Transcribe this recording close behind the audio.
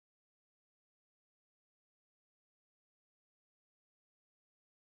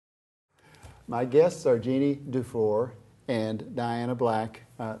My guests are Jeannie Dufour and Diana Black.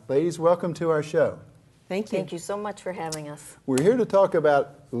 Ladies, welcome to our show. Thank you. Thank you so much for having us. We're here to talk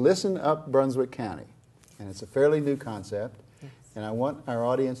about Listen Up Brunswick County, and it's a fairly new concept. Yes. And I want our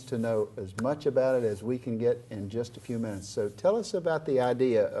audience to know as much about it as we can get in just a few minutes. So tell us about the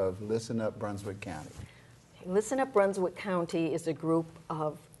idea of Listen Up Brunswick County. Listen Up Brunswick County is a group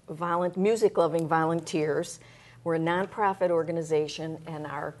of music-loving volunteers. We're a nonprofit organization, and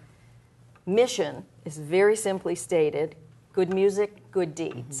our mission is very simply stated: good music, good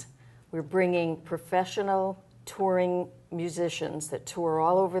deeds. We're bringing professional touring musicians that tour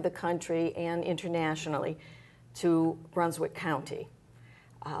all over the country and internationally to Brunswick County.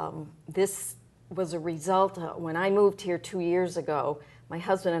 This was a result when I moved here 2 years ago. My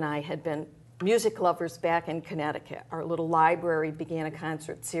husband and I had been music lovers back in Connecticut. Our little library began a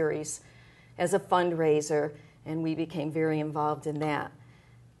concert series as a fundraiser, and we became very involved in that.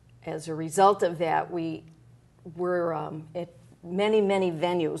 As a result of that, we were at many, many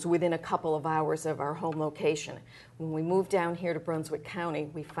venues within a couple of hours of our home location. When we moved down here to Brunswick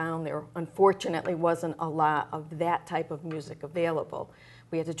County, we found there unfortunately wasn't a lot of that type of music available.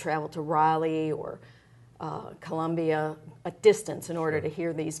 We had to travel to Raleigh or Columbia, a distance, in order to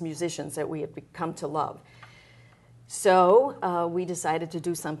hear these musicians that we had come to love. So we decided to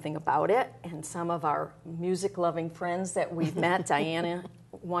do something about it, and some of our music-loving friends that we've met, Diana,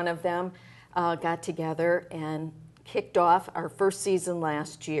 one of them, got together and kicked off our first season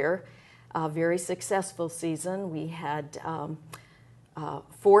last year, a very successful season. We had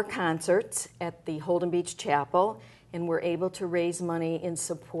 4 concerts at the Holden Beach Chapel, and were able to raise money in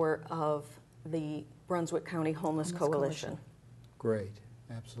support of the Brunswick County Homeless Coalition. Great,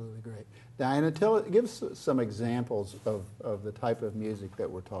 absolutely great. Diana, give us some examples of the type of music that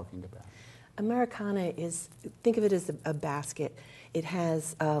we're talking about. Americana is, think of it as a basket. It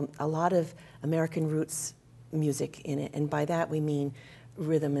has a lot of American roots music in it, and by that we mean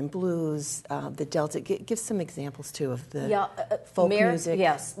rhythm and blues, the Delta. Give some examples too of the folk music.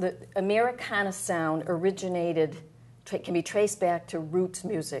 Yes, the Americana sound originated, can be traced back to roots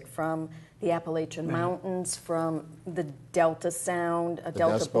music from the Appalachian Mountains, from the Delta sound, the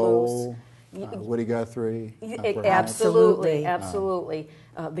Delta Dust blues. Bowl, Woody Guthrie. Absolutely.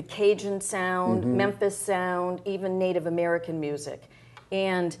 The Cajun sound, Memphis sound, even Native American music.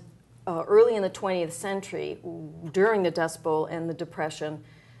 And early in the 20th century, during the Dust Bowl and the Depression,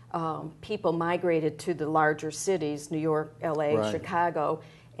 people migrated to the larger cities, New York, LA, Chicago,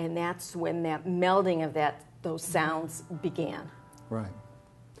 and that's when that melding of those sounds began. Right.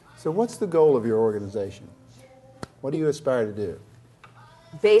 So what's the goal of your organization? What do you aspire to do?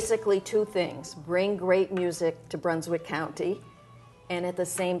 Basically 2 things: bring great music to Brunswick County, and at the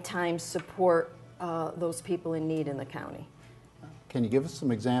same time support those people in need in the county. Can you give us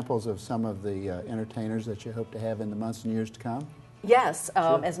some examples of some of the entertainers that you hope to have in the months and years to come? Yes.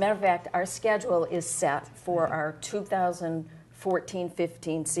 Sure. As a matter of fact, our schedule is set for our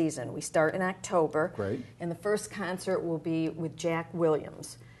 2014-15 season. We start in October. Great. And the first concert will be with Jack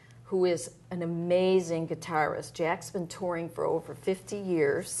Williams, who is an amazing guitarist. Jack's been touring for over 50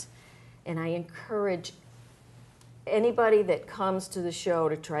 years, and I encourage anybody that comes to the show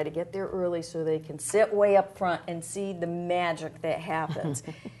to try to get there early so they can sit way up front and see the magic that happens.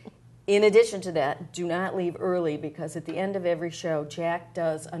 In addition to that, do not leave early, because at the end of every show, Jack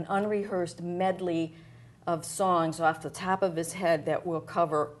does an unrehearsed medley of songs off the top of his head that will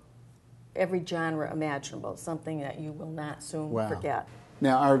cover every genre imaginable, something that you will not soon forget.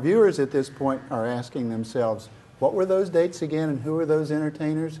 Now, our viewers at this point are asking themselves, what were those dates again, and who are those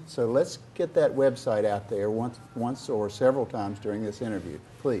entertainers? So let's get that website out there once or several times during this interview,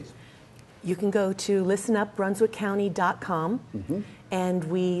 please. You can go to listenupbrunswickcounty.com, and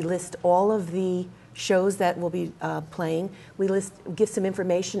we list all of the shows that will be playing. We give some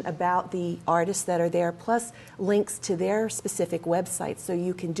information about the artists that are there, plus links to their specific websites, so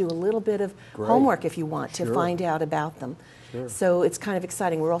you can do a little bit of homework if you want to find out about them. Sure. So it's kind of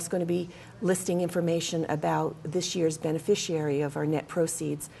exciting. We're also going to be listing information about this year's beneficiary of our net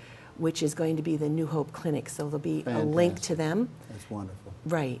proceeds, which is going to be the New Hope Clinic. So there'll be a link to them. That's wonderful.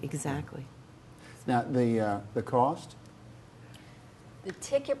 Right, exactly. Now, the cost? The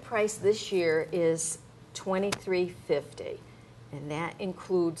ticket price this year is $23.50, and that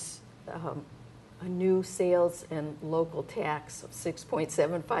includes a new sales and local tax of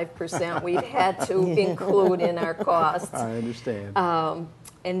 6.75% we've had to include in our costs. I understand.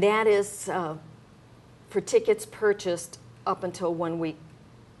 And that is for tickets purchased up until 1 week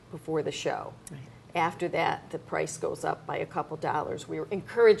before the show. Right. After that, the price goes up by a couple dollars. We're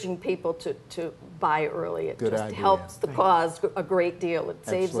encouraging people to buy early. It Good just idea. helps the cause a great deal. It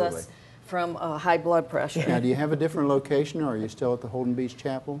saves us from high blood pressure. Now, do you have a different location, or are you still at the Holden Beach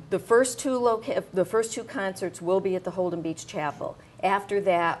Chapel? The first two concerts will be at the Holden Beach Chapel. After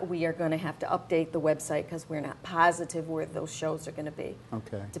that, we are going to have to update the website because we're not positive where those shows are going to be.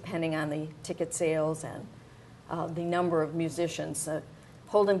 Okay. Depending on the ticket sales and the number of musicians.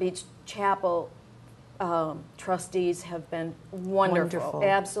 Holden Beach Chapel trustees have been wonderful.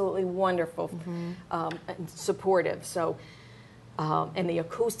 Absolutely wonderful, and supportive. So, and the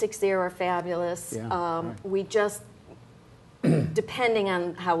acoustics there are fabulous. Yeah, right. We just, depending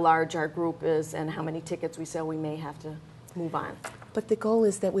on how large our group is and how many tickets we sell, we may have to move on. But the goal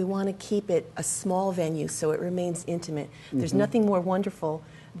is that we want to keep it a small venue so it remains intimate. There's nothing more wonderful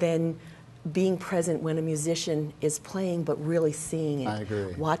than being present when a musician is playing but really seeing it. I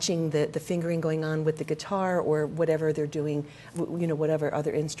agree. Watching the fingering going on with the guitar or whatever they're doing, whatever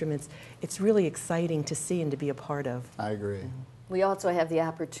other instruments. It's really exciting to see and to be a part of. I agree. We also have the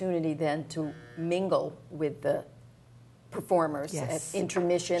opportunity then to mingle with the performers Yes. at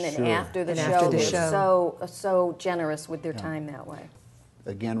intermission and Sure. after the And show. after the They're show. so generous with their time that way.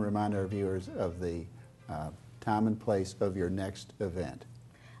 Again, remind our viewers of the time and place of your next event.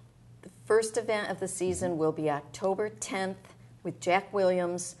 The first event of the season will be October 10th with Jack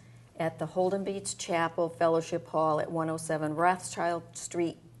Williams at the Holden Beach Chapel Fellowship Hall at 107 Rothschild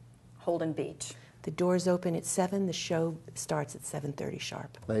Street, Holden Beach. The doors open at 7. The show starts at 7:30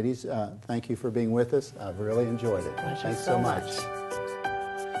 sharp. Ladies, thank you for being with us. I've really enjoyed it. Pleasure Thanks so so much. much.